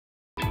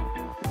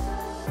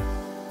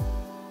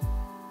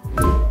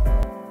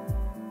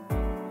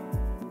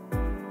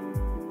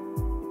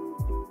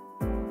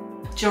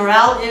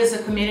Doral is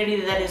a community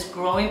that is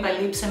growing by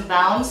leaps and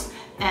bounds,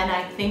 and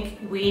I think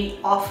we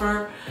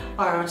offer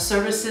our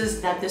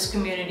services that this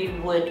community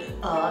would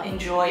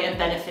enjoy and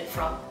benefit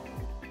from.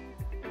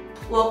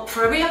 Well,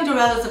 Forever Young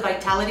Doral is a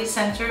vitality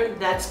center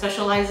that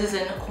specializes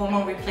in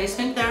hormone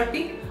replacement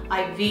therapy,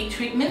 IV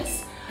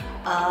treatments,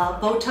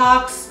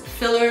 Botox,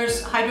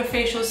 fillers,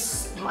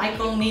 hydrofacials,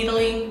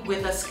 microneedling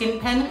with a skin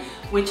pen,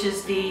 which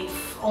is the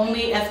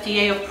only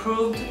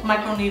FDA-approved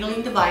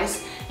microneedling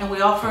device, and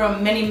we offer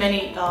many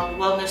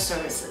wellness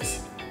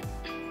services.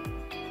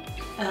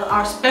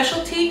 Our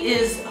specialty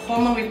is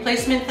hormone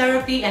replacement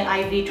therapy and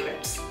IV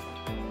drips.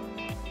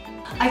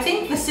 I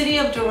think the City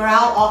of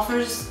Doral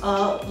offers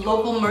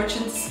local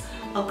merchants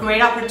a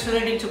great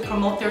opportunity to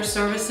promote their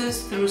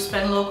services through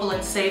Spend Local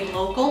and Save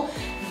Local.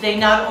 They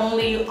not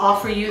only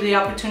offer you the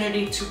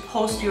opportunity to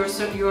post your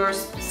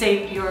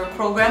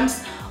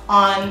programs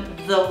on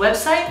the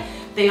website,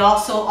 they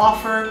also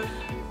offer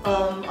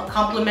a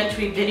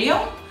complimentary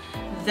video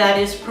that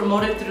is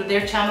promoted through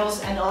their channels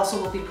and also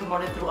will be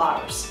promoted through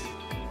ours.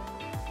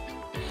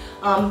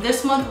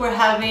 This month we're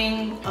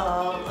having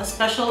a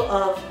special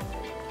of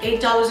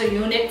 $8 a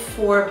unit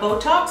for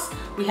Botox.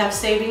 We have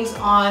savings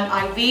on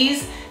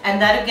IVs, and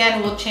that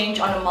again will change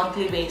on a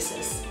monthly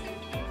basis.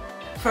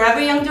 Forever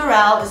Young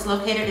Doral is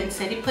located in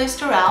City Place,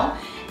 Doral,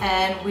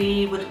 and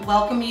we would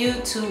welcome you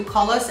to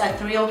call us at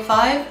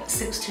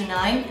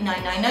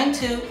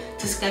 305-629-9992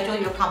 to schedule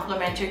your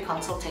complimentary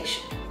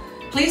consultation.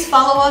 Please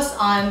follow us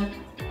on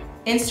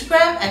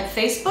Instagram and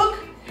Facebook,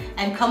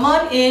 and come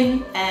on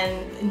in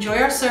and enjoy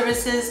our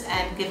services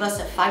and give us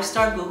a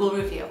 5-star Google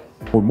review.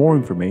 For more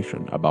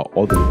information about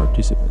other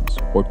participants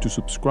or to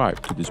subscribe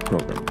to this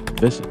program,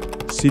 visit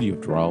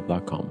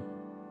cityofdoral.com.